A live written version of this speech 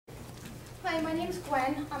Hi, my name is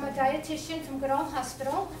Gwen. I'm a dietitian from Goodall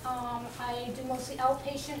Hospital. I do mostly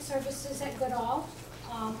outpatient services at Goodall.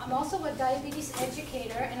 I'm also a diabetes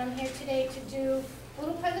educator, and I'm here today to do a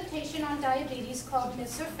little presentation on diabetes called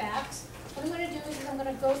Myths or Facts. What I'm going to do is I'm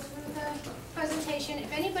going to go through the presentation.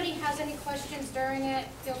 If anybody has any questions during it,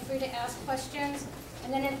 feel free to ask questions.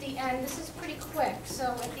 And then at the end, this is pretty quick, so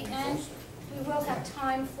at the end, we will have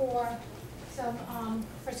time for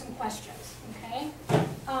some questions, okay?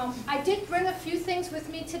 I did bring a few things with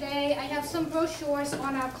me today. I have some brochures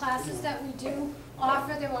on our classes that we do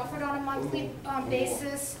offer. They're offered on a monthly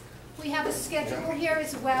basis. We have a schedule here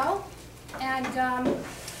as well. And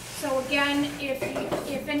so again,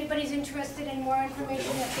 if anybody's interested in more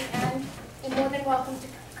information at the end, they're more than welcome to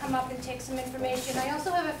come up and take some information. I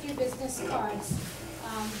also have a few business cards.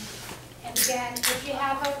 And again, if you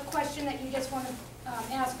have a question that you just want to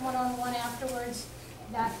ask one-on-one afterwards,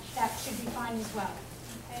 that should be fine as well.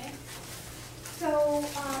 Okay? So,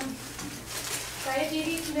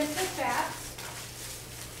 diabetes, myths and facts.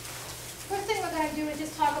 First thing we're going to do is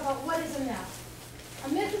just talk about what is a myth. A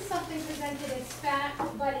myth is something presented as fact,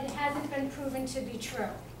 but it hasn't been proven to be true.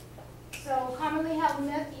 So, commonly held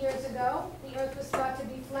myth years ago, the earth was thought to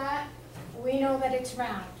be flat. We know that it's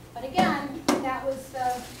round. But again, that was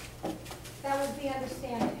the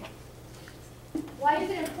understanding. Why is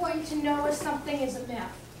it important to know if something is a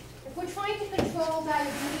myth? If we're trying to control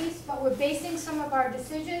diabetes, but we're basing some of our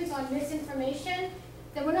decisions on misinformation,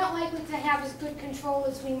 then we're not likely to have as good control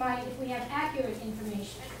as we might if we have accurate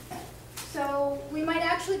information. So we might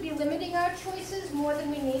actually be limiting our choices more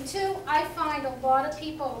than we need to. I find a lot of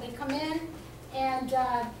people, they come in and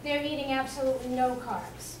they're eating absolutely no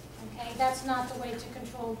carbs. Okay, that's not the way to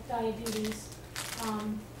control diabetes,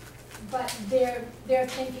 but their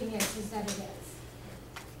thinking is that it is.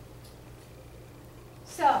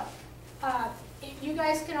 So, you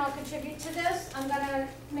guys can all contribute to this. I'm going to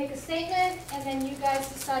make a statement, and then you guys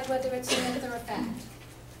decide whether it's a myth or a fact.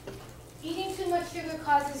 Eating too much sugar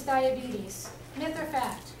causes diabetes. Myth or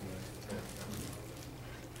fact?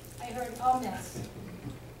 I heard all myths.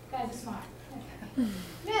 You guys are smart.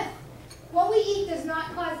 Myth. What we eat does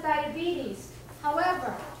not cause diabetes.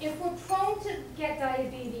 However, if we're prone to get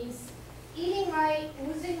diabetes, eating right,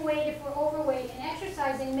 losing weight if we're overweight, and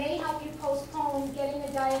exercising may help you postpone getting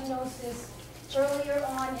a diagnosis earlier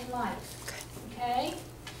on in life. Okay?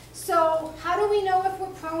 So, how do we know if we're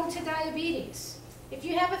prone to diabetes? If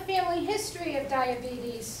you have a family history of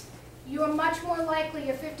diabetes, you're much more likely,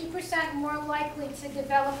 you're 50% more likely to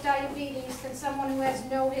develop diabetes than someone who has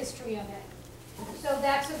no history of it. So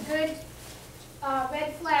that's a good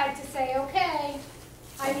red flag to say, okay,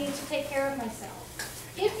 I need to take care of myself.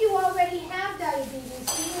 If you already have diabetes,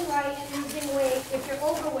 eating right and losing weight, if you're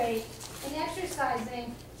overweight, and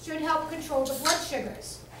exercising should help control the blood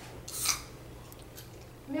sugars.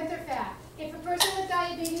 Myth or fact? If a person with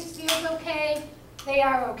diabetes feels okay, they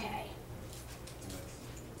are okay.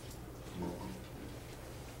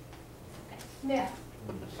 Myth.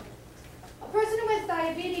 A person who has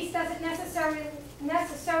diabetes doesn't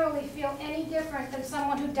necessarily feel any different than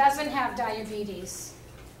someone who doesn't have diabetes.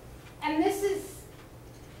 And this is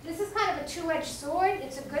kind of a two-edged sword.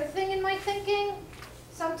 It's a good thing in my thinking.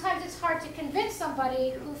 Sometimes it's hard to convince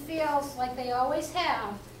somebody who feels like they always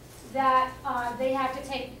have that they have to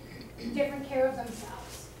take different care of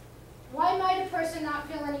themselves. Why might a person not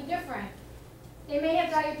feel any different? They may have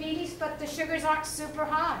diabetes, but the sugars aren't super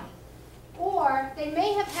high. Or they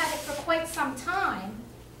may have had it for quite some time,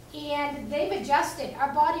 and they've adjusted.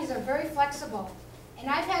 Our bodies are very flexible. And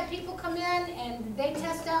I've had people come in and they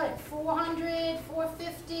test out at 400,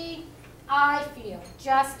 450. I feel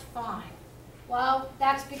just fine. Well,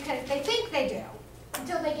 that's because they think they do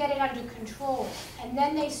until they get it under control. And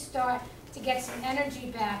then they start to get some energy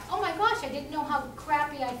back. Oh my gosh, I didn't know how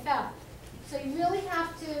crappy I felt. So you really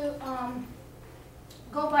have to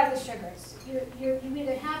go by the sugars. You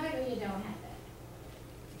either have it or you don't have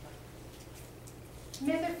it.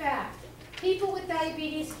 Myth or fact? People with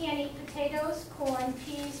diabetes can't eat potatoes, corn,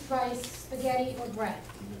 peas, rice, spaghetti, or bread.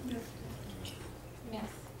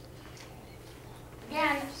 Myth.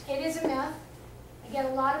 Again, it is a myth. I get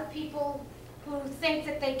a lot of people who think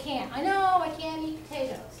that they can't. I know I can't eat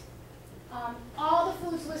potatoes. All the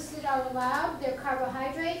foods listed are allowed. They're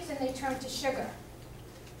carbohydrates, and they turn to sugar.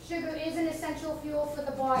 Sugar is an essential fuel for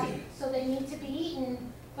the body, so they need to be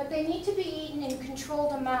eaten, but they need to be eaten in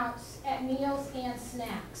controlled amounts at meals and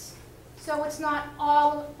snacks. So it's not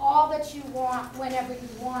all that you want whenever you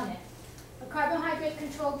want it. A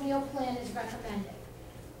carbohydrate-controlled meal plan is recommended.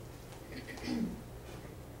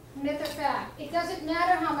 Myth or fact? It doesn't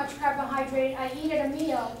matter how much carbohydrate I eat at a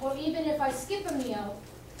meal, or even if I skip a meal,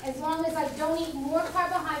 as long as I don't eat more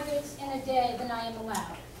carbohydrates in a day than I am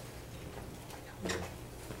allowed.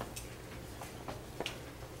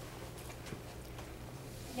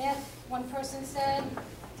 Myth, one person said.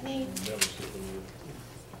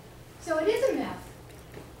 So it is a myth.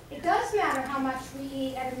 It does matter how much we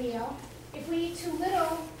eat at a meal. If we eat too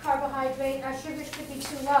little carbohydrate, our sugars could be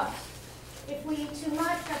too low. If we eat too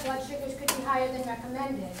much, our blood sugars could be higher than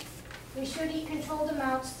recommended. We should eat controlled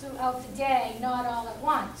amounts throughout the day, not all at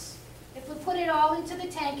once. If we put it all into the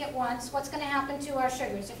tank at once, what's going to happen to our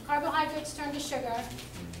sugars? If carbohydrates turn to sugar,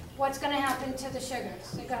 what's going to happen to the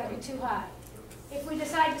sugars? They're going to be too high. If we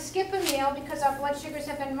decide to skip a meal because our blood sugars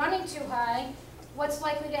have been running too high, what's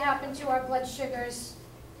likely to happen to our blood sugars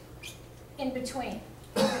in between?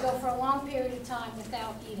 We go for a long period of time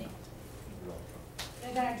without eating.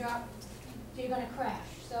 They're going to drop, you're going to crash.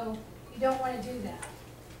 So you don't want to do that.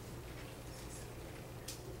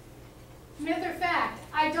 Myth or fact,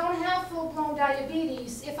 I don't have full-blown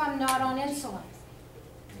diabetes if I'm not on insulin.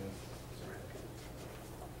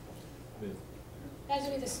 Guys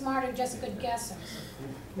are either smart or just good guessers.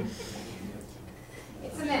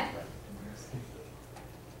 It's a myth.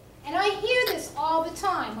 And I hear this all the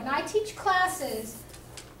time. When I teach classes,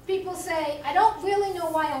 people say, I don't really know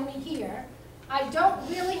why I'm here. I don't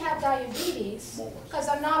really have diabetes because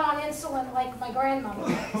I'm not on insulin like my grandmother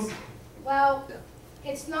was. Well,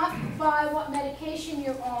 it's not by what medication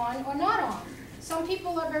you're on or not on. Some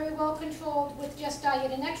people are very well controlled with just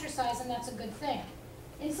diet and exercise, and that's a good thing.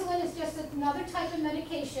 Insulin is just another type of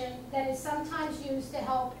medication that is sometimes used to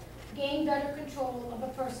help gain better control of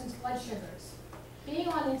a person's blood sugars. Being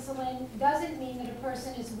on insulin doesn't mean that a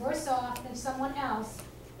person is worse off than someone else.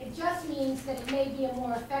 It just means that it may be a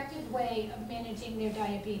more effective way of managing their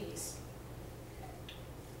diabetes.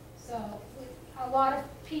 So a lot of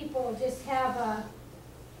people just have a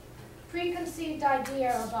preconceived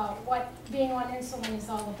idea about what being on insulin is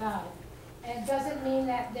all about. And it doesn't mean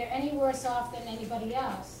that they're any worse off than anybody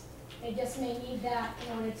else. They just may need that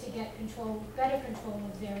in order to get better control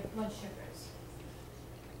of their blood sugars.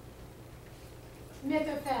 Myth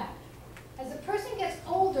or fact? As a person gets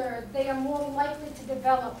older, they are more likely to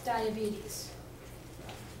develop diabetes.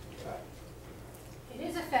 It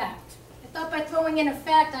is a fact. I thought by throwing in a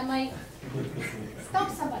fact I might stump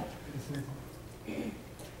somebody.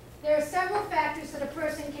 There are several factors that a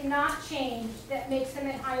person cannot change that makes them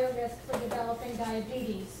at higher risk for developing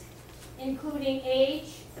diabetes, including age,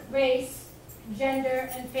 race, gender,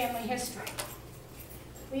 and family history.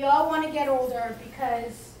 We all want to get older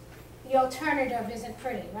because the alternative isn't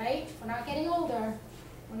pretty, right? If we're not getting older,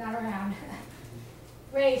 we're not around.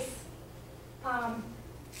 Race.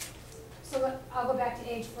 So I'll go back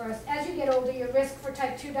to age first. As you get older, your risk for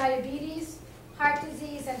type 2 diabetes, heart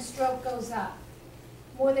disease, and stroke goes up.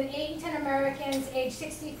 More than 8 in 10 Americans age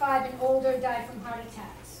 65 and older die from heart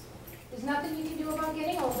attacks. There's nothing you can do about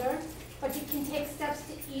getting older, but you can take steps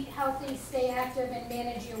to eat healthy, stay active, and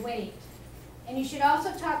manage your weight. And you should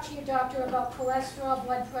also talk to your doctor about cholesterol,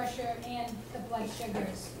 blood pressure, and the blood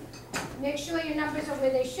sugars. Make sure your numbers are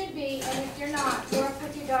where they should be, and if you're not, work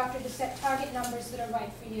with your doctor to set target numbers that are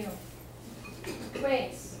right for you.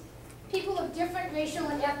 Race. People of different racial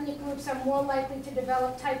and ethnic groups are more likely to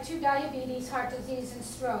develop type 2 diabetes, heart disease, and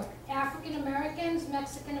stroke. African Americans,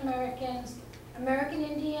 Mexican Americans, American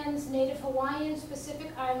Indians, Native Hawaiians,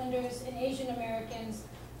 Pacific Islanders, and Asian Americans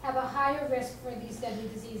have a higher risk for these deadly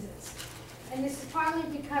diseases. And this is partly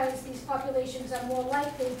because these populations are more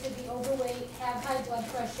likely to be overweight, have high blood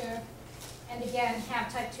pressure, and again,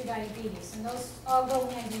 have type 2 diabetes. And those all go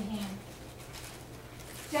hand in hand.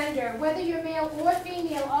 Gender, whether you're male or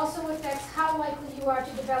female, also affects how likely you are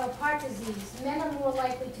to develop heart disease. Men are more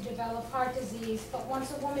likely to develop heart disease, but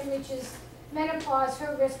once a woman reaches menopause,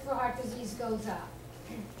 her risk for heart disease goes up.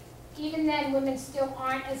 Even then, women still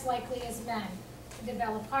aren't as likely as men to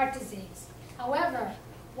develop heart disease. However,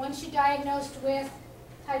 once you're diagnosed with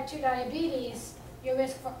type 2 diabetes, your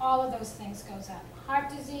risk for all of those things goes up.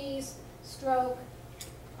 Heart disease, stroke,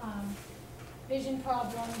 vision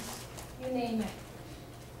problems, you name it.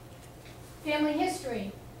 Family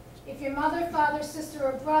history. If your mother, father, sister,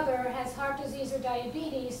 or brother has heart disease or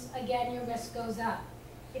diabetes, again, your risk goes up.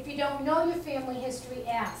 If you don't know your family history,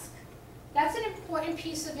 ask. That's an important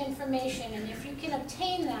piece of information, and if you can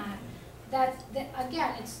obtain that,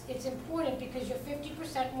 again, it's important because you're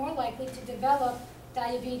 50% more likely to develop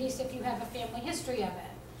diabetes if you have a family history of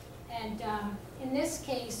it. And in this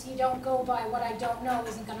case, you don't go by what I don't know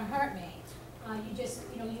isn't going to hurt me. You just,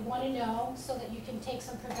 you want to know so that you can take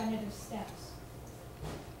some preventative steps.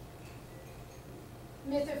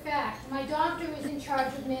 Myth or fact, my doctor is in charge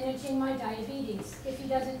of managing my diabetes. If he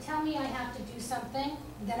doesn't tell me I have to do something,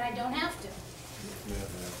 then I don't have to.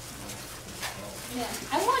 Yeah.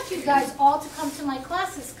 I want you guys all to come to my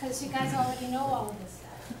classes because you guys already know all of this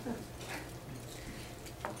stuff.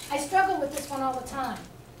 I struggle with this one all the time.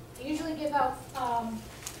 I usually give out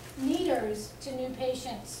meters to new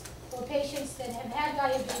patients or patients that have had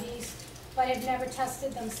diabetes but have never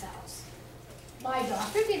tested themselves. My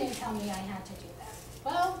doctor didn't tell me I had to do that.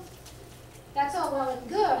 Well, that's all well and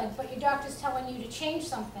good, but your doctor's telling you to change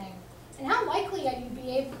something. And how likely are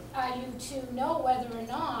you to know whether or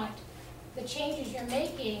not the changes you're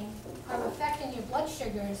making are affecting your blood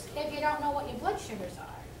sugars if you don't know what your blood sugars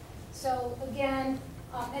are? So again,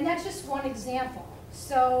 and that's just one example.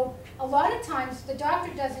 So a lot of times the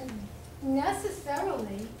doctor doesn't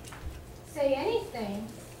necessarily say anything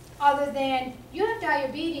other than, you have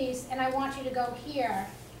diabetes and I want you to go here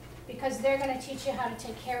because they're going to teach you how to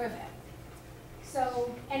take care of it.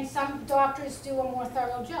 So, and some doctors do a more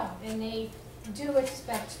thorough job and they do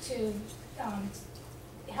expect to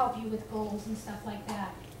help you with goals and stuff like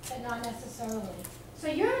that, but not necessarily. So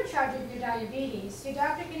you're in charge of your diabetes. Your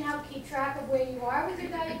doctor can help keep track of where you are with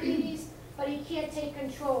your diabetes, but he can't take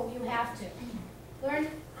control. You have to. Learn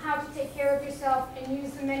how to take care of yourself and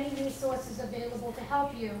use the many resources available to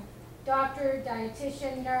help you. Doctor,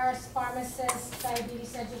 dietitian, nurse, pharmacist,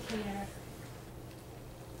 diabetes educator.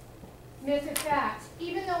 Myth or fact,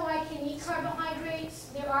 even though I can eat carbohydrates,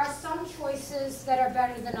 there are some choices that are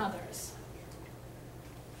better than others.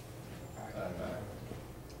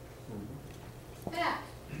 Fact,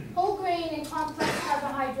 whole grain and complex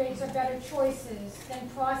carbohydrates are better choices than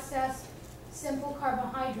processed simple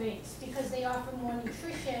carbohydrates because they offer more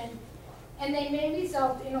nutrition and they may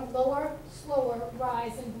result in a lower, slower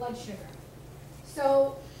rise in blood sugar.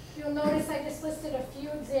 So you'll notice I just listed a few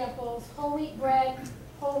examples: whole wheat bread,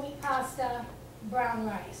 whole wheat pasta, brown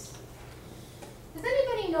rice. Does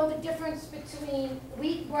anybody know the difference between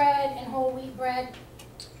wheat bread and whole wheat bread?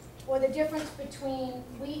 Or the difference between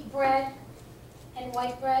wheat bread and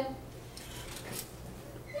white bread?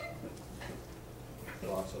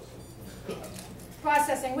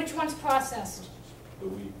 Processing. Which one's processed? The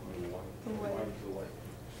wheat, the white.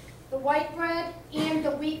 The white bread and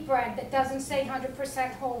the wheat bread that doesn't say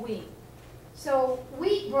 100% whole wheat. So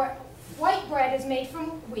white bread is made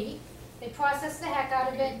from wheat. They process the heck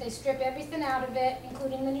out of it. They strip everything out of it,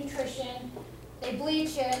 including the nutrition. They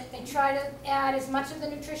bleach it. They try to add as much of the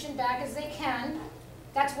nutrition back as they can.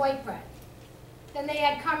 That's white bread. Then they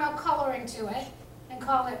add caramel coloring to it and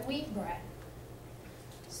call it wheat bread.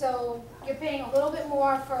 So you're paying a little bit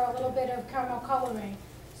more for a little bit of caramel coloring.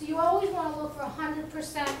 So you always want to look for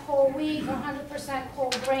 100% whole wheat or 100%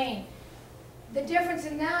 whole grain. The difference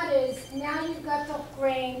in that is now you've got the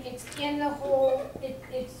grain, it's in the whole,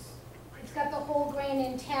 it's got the whole grain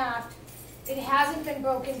intact. It hasn't been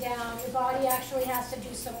broken down. Your body actually has to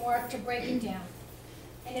do some work to break it down.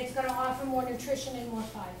 And it's going to offer more nutrition and more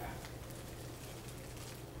fiber.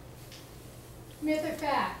 Myth or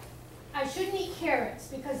fact, I shouldn't eat carrots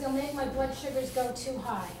because they'll make my blood sugars go too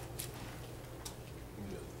high.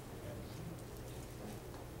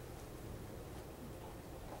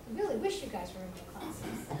 I really wish you guys were in my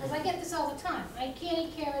classes because I get this all the time. I can't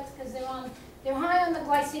eat carrots because they're high on the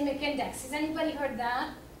glycemic index. Has anybody heard that?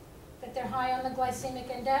 That they're high on the glycemic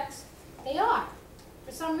index? They are.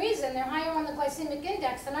 For some reason, they're higher on the glycemic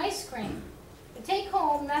index than ice cream. The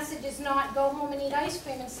take-home message is not go home and eat ice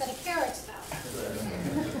cream instead of carrots, though.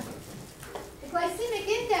 The glycemic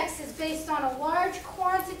index is based on a large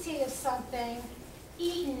quantity of something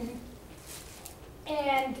eaten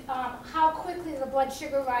and how quickly the blood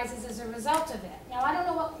sugar rises as a result of it. Now, I don't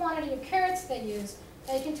know what quantity of carrots they use,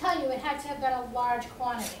 but I can tell you it had to have been a large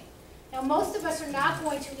quantity. Now, most of us are not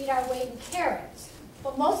going to eat our weight in carrots,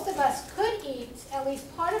 but most of us could eat at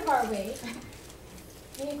least part of our weight,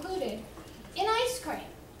 me included, in ice cream.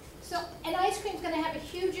 So, and ice cream is going to have a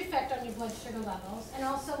huge effect on your blood sugar levels and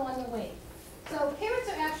also on the weight. So carrots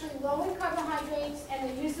are actually low in carbohydrates and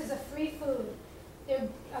they're used as a free food. They're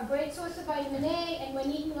a great source of vitamin A, and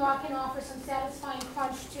when eaten raw can offer some satisfying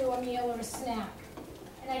crunch to a meal or a snack.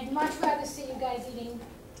 And I'd much rather see you guys eating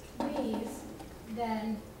these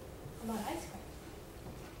than a lot of ice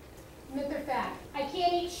cream. Myth or fact, I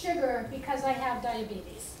can't eat sugar because I have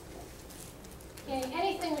diabetes. Can't eat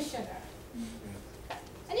anything with sugar.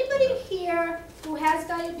 Anybody here who has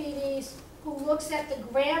diabetes who looks at the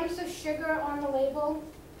grams of sugar on the label?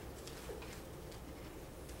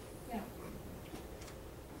 No.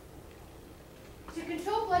 To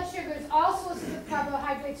control blood sugars, all sources of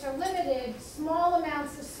carbohydrates are limited. Small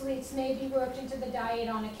amounts of sweets may be worked into the diet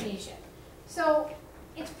on occasion. So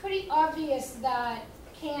it's pretty obvious that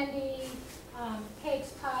candy,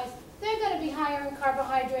 cakes, pies, they're going to be higher in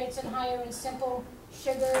carbohydrates and higher in simple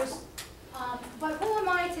sugars. But who am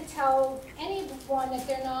I to tell anyone that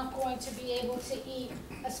they're not going to be able to eat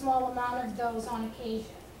a small amount of those on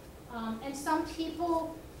occasion? And some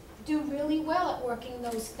people do really well at working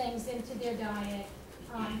those things into their diet,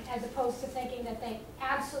 as opposed to thinking that they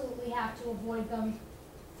absolutely have to avoid them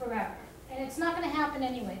forever. And it's not going to happen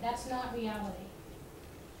anyway. That's not reality.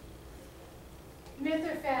 Myth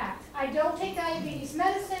or fact? I don't take diabetes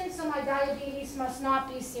medicine, so my diabetes must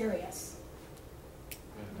not be serious.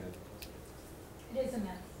 It is a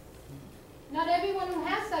myth. Not everyone who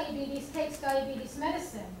has diabetes takes diabetes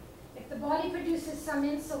medicine. If the body produces some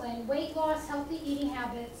insulin, weight loss, healthy eating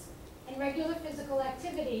habits, and regular physical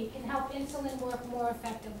activity can help insulin work more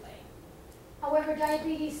effectively. However,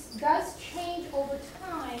 diabetes does change over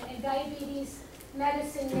time, and diabetes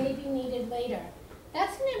medicine may be needed later.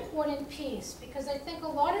 That's an important piece, because I think a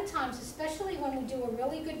lot of times, especially when we do a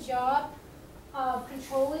really good job of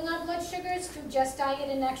controlling our blood sugars through just diet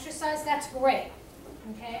and exercise, that's great,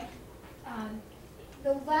 okay?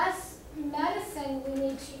 The less medicine we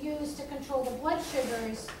need to use to control the blood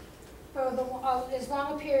sugars for as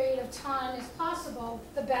long a period of time as possible,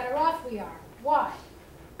 the better off we are. Why?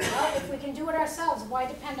 Well, if we can do it ourselves, why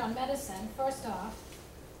depend on medicine, first off?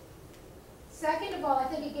 Second of all, I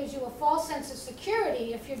think it gives you a false sense of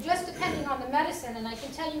security if you're just depending on the medicine. And I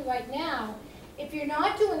can tell you right now, if you're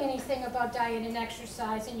not doing anything about diet and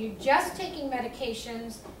exercise and you're just taking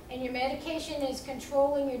medications and your medication is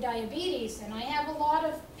controlling your diabetes, and I have a lot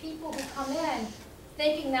of people who come in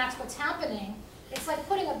thinking that's what's happening, it's like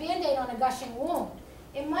putting a Band-Aid on a gushing wound.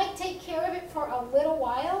 It might take care of it for a little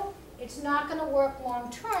while. It's not going to work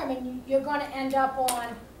long term, and you're going to end up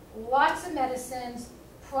on lots of medicines,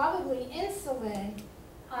 probably insulin,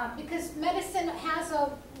 because medicine has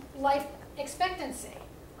a life expectancy.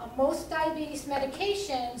 Most diabetes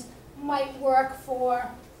medications might work for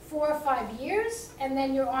 4 or 5 years, and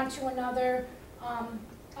then you're on to another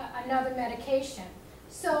medication.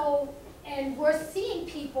 So, and we're seeing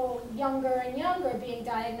people younger and younger being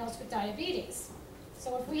diagnosed with diabetes.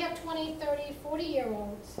 So if we have 20, 30,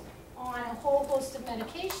 40-year-olds on a whole host of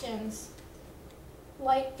medications,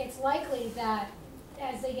 it's likely that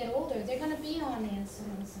as they get older, they're going to be on the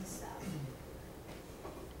insulins and stuff.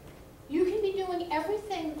 You can be doing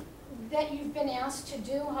everything that you've been asked to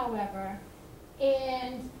do, however,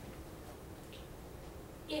 and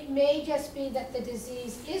it may just be that the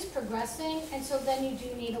disease is progressing, and so then you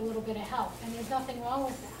do need a little bit of help, and there's nothing wrong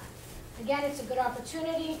with that. Again, it's a good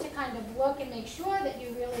opportunity to kind of look and make sure that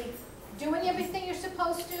you're really doing everything you're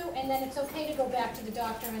supposed to, and then it's okay to go back to the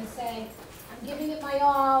doctor and say, I'm giving it my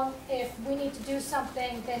all. If we need to do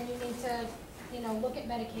something, then you need to, look at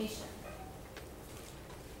medication.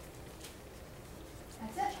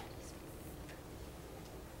 That's it.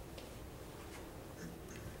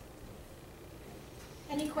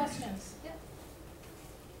 Any questions? Yep.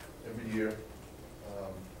 Every year,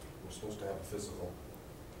 we're supposed to have a physical.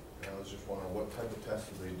 And I was just wondering, what type of tests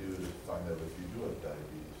do they do to find out if you do have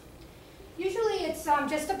diabetes? Usually it's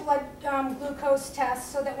just a blood glucose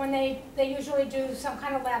test, so that when they usually do some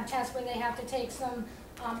kind of lab test where they have to take some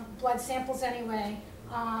blood samples anyway.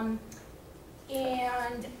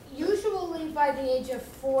 And usually by the age of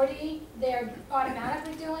 40, they're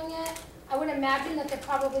automatically doing it. I would imagine that they're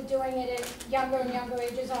probably doing it at younger and younger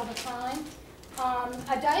ages all the time.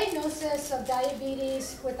 A diagnosis of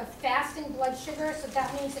diabetes with a fasting blood sugar, so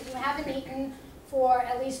that means that you haven't eaten for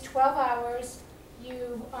at least 12 hours.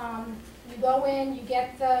 You go in, you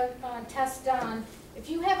get the test done. If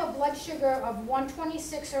you have a blood sugar of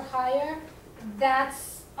 126 or higher,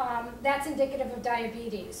 that's indicative of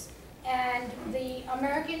diabetes. And the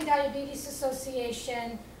American Diabetes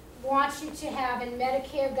Association wants you to have in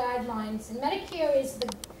Medicare guidelines, and Medicare is the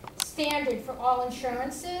standard for all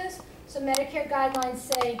insurances, so Medicare guidelines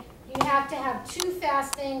say you have to have 2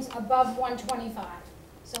 fastings above 125.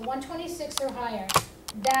 So 126 or higher,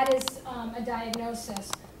 that is a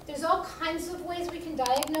diagnosis. There's all kinds of ways we can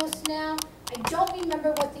diagnose now. I don't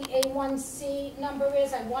remember what the A1C number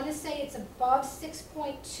is. I want to say it's above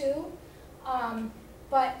 6.2,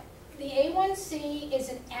 but the A1C is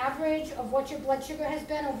an average of what your blood sugar has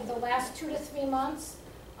been over the last 2 to 3 months.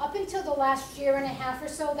 Up until the last year and a half or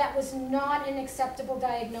so, that was not an acceptable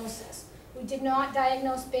diagnosis. We did not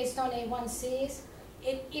diagnose based on A1Cs.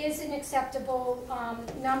 It is an acceptable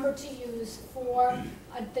number to use for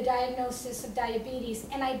the diagnosis of diabetes,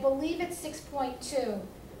 and I believe it's 6.2,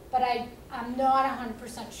 but I'm not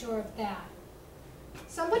 100% sure of that.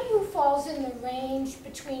 Somebody who falls in the range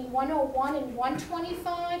between 101 and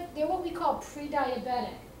 125, they're what we call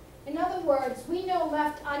pre-diabetic. In other words, we know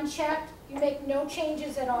left unchecked, you make no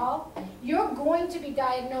changes at all, you're going to be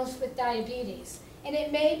diagnosed with diabetes. And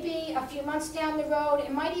it may be a few months down the road,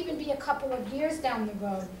 it might even be a couple of years down the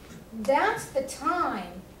road. That's the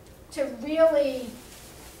time to really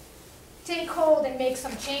take hold and make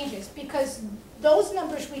some changes, because those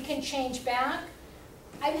numbers we can change back.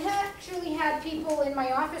 I've actually had people in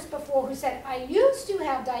my office before who said, I used to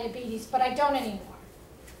have diabetes, but I don't anymore.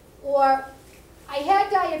 Or, I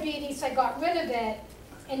had diabetes, I got rid of it,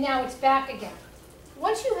 and now it's back again.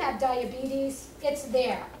 Once you have diabetes, it's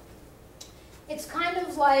there. It's kind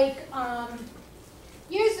of like,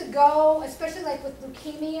 years ago, especially like with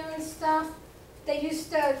leukemia and stuff, they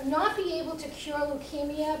used to not be able to cure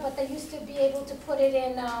leukemia, but they used to be able to put it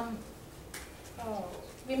in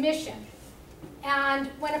remission. And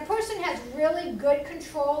when a person has really good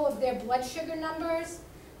control of their blood sugar numbers,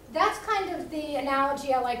 that's kind of the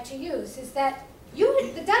analogy I like to use, is that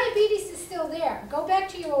the diabetes is still there. Go back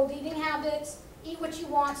to your old eating habits, eat what you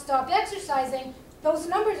want, stop exercising, those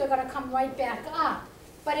numbers are going to come right back up.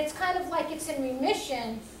 But it's kind of like it's in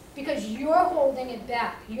remission because you're holding it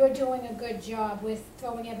back. You're doing a good job with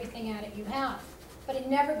throwing everything at it you have. But it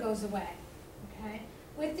never goes away, okay?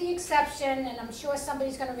 With the exception, and I'm sure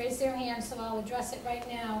somebody's going to raise their hand, so I'll address it right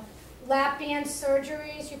now, lap band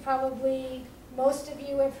surgeries. You probably, most of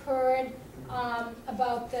you have heard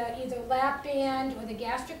about the either lap band or the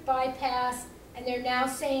gastric bypass, and they're now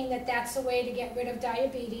saying that that's a way to get rid of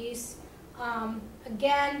diabetes.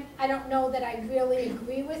 Again, I don't know that I really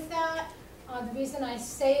agree with that. The reason I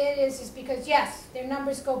say it is because, yes, their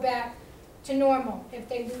numbers go back to normal if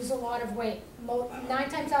they lose a lot of weight. 9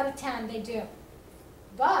 times out of 10, they do.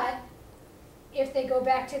 But if they go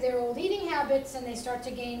back to their old eating habits and they start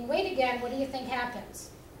to gain weight again, what do you think happens?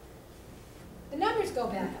 The numbers go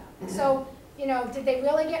back up. So, you know, did they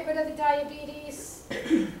really get rid of the diabetes?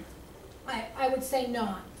 I would say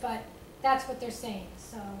not, but that's what they're saying.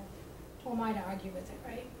 So who am I to argue with it,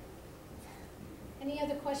 right? Any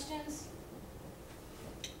other questions?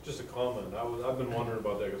 Just a comment. I've been wondering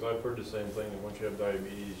about that because I've heard the same thing, that once you have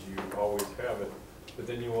diabetes, you always have it. But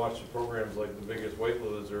then you watch the programs like The Biggest Weight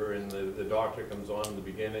Loser, and the doctor comes on in the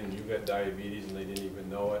beginning, and you got diabetes, and they didn't even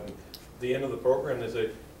know it. And at the end of the program, they say,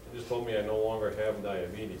 "They just told me I no longer have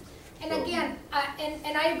diabetes." And again,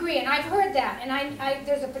 and I agree, and I've heard that. And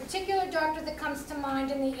there's a particular doctor that comes to mind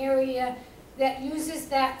in the area that uses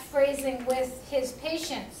that phrasing with his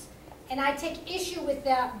patients. And I take issue with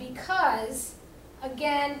that because,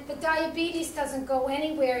 again, the diabetes doesn't go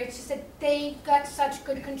anywhere. It's just that they've got such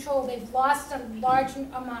good control. They've lost a large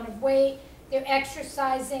amount of weight. They're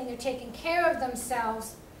exercising. They're taking care of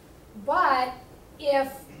themselves. But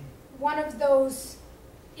if one of those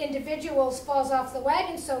individuals falls off the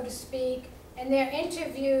wagon, so to speak, and they're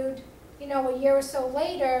interviewed, you know, a year or so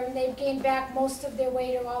later, and they've gained back most of their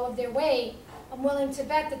weight or all of their weight, I'm willing to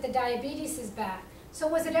bet that the diabetes is back. So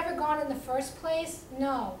was it ever gone in the first place?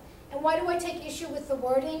 No. And why do I take issue with the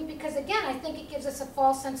wording? Because again, I think it gives us a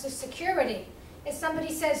false sense of security. If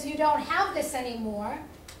somebody says you don't have this anymore,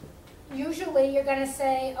 usually you're going to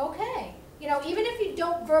say, okay. You know, even if you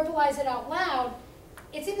don't verbalize it out loud,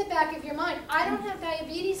 it's in the back of your mind. I don't have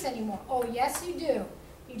diabetes anymore. Oh, yes, you do.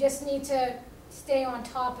 You just need to stay on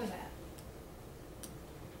top of it.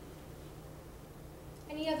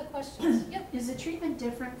 Any other questions? Yep. Is the treatment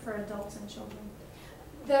different for adults and children?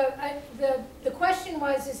 The question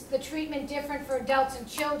was, is the treatment different for adults and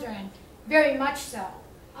children? Very much so.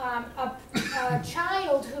 A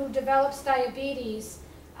child who develops diabetes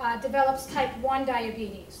develops type 1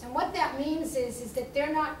 diabetes. And what that means is that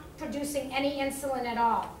they're not producing any insulin at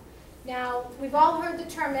all. Now, we've all heard the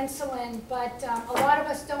term insulin, but a lot of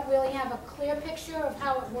us don't really have a clear picture of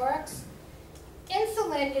how it works.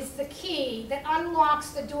 Insulin is the key that unlocks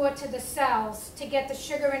the door to the cells to get the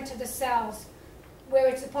sugar into the cells where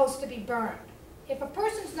it's supposed to be burned. If a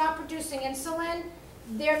person's not producing insulin,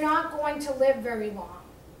 they're not going to live very long.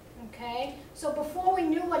 Okay? So before we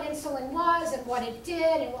knew what insulin was and what it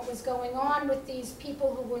did and what was going on with these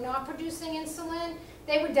people who were not producing insulin,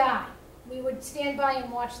 they would die. We would stand by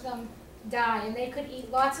and watch them die. And they could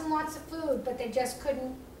eat lots and lots of food, but they just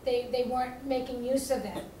couldn't, they weren't making use of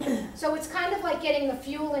it. So it's kind of like getting the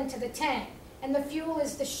fuel into the tank. And the fuel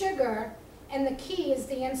is the sugar, and the key is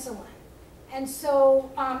the insulin. And so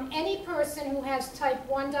any person who has type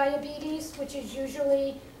 1 diabetes, which is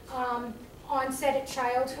usually onset at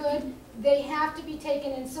childhood, they have to be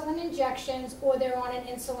taking insulin injections or they're on an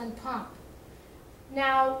insulin pump.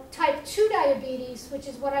 Now, type 2 diabetes, which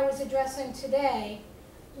is what I was addressing today,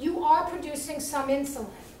 you are producing some insulin,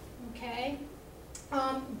 okay?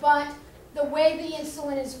 But the way the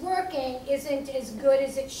insulin is working isn't as good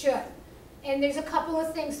as it should. And there's a couple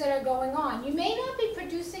of things that are going on. You may not be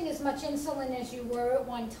producing as much insulin as you were at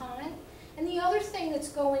one time. And the other thing that's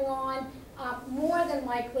going on, more than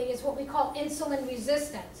likely, is what we call insulin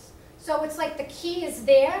resistance. So it's like the key is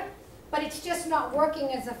there, but it's just not working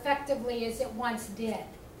as effectively as it once did.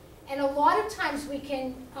 And a lot of times we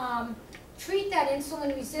can treat that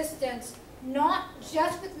insulin resistance not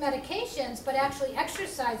just with medications, but actually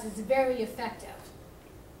exercise is very effective.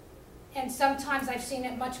 And sometimes I've seen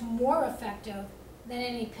it much more effective than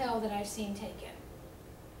any pill that I've seen taken.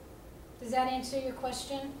 Does that answer your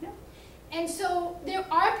question? Yeah. And so there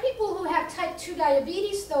are people who have type 2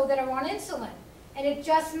 diabetes, though, that are on insulin. And it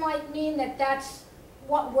just might mean that that's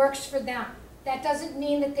what works for them. That doesn't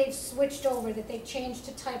mean that they've switched over, that they've changed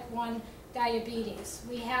to type 1 diabetes.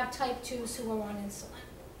 We have type 2s who are on insulin.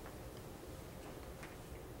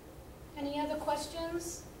 Any other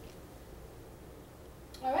questions?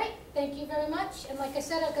 All right, thank you very much. And like I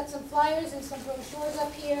said, I've got some flyers and some brochures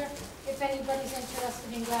up here if anybody's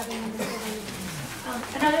interested in grabbing them before they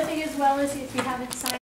leave. Another thing as well is if you haven't signed